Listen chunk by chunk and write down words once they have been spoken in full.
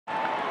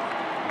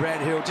Brad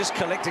Hill just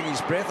collecting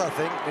his breath, I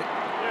think.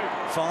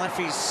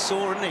 Fyfe, he's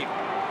sore, isn't he? You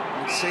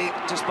can see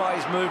just by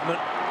his movement.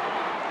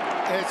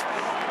 There's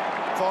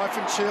Fyfe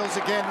and Shields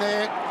again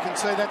there. You can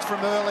see that's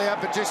from earlier,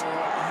 but just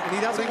and he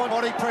doesn't want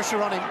body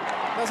pressure on him.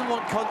 Doesn't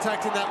want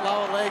contact in that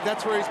lower leg.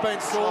 That's where he's been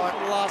sore for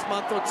the last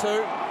month or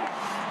two.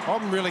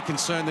 I'm really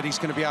concerned that he's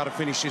going to be able to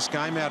finish this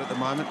game out at the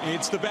moment.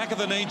 It's the back of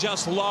the knee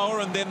just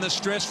lower, and then the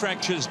stress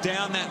fractures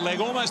down that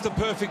leg. Almost a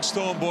perfect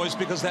storm, boys,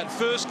 because that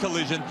first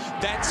collision,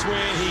 that's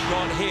where he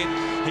got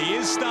hit. He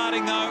is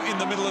starting, though, in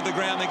the middle of the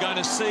ground. They're going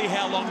to see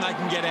how long they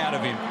can get out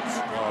of him.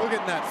 Look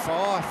at that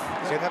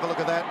Fyfe. So have a look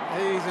at that.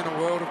 He's in a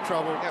world of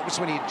trouble. That was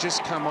when he'd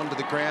just come onto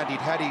the ground. He'd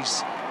had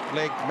his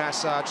leg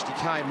massaged. He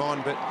came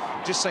on, but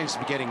just seems to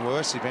be getting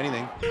worse, if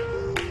anything.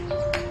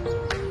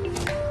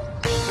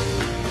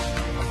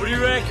 Footy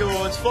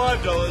Records,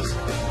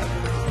 $5.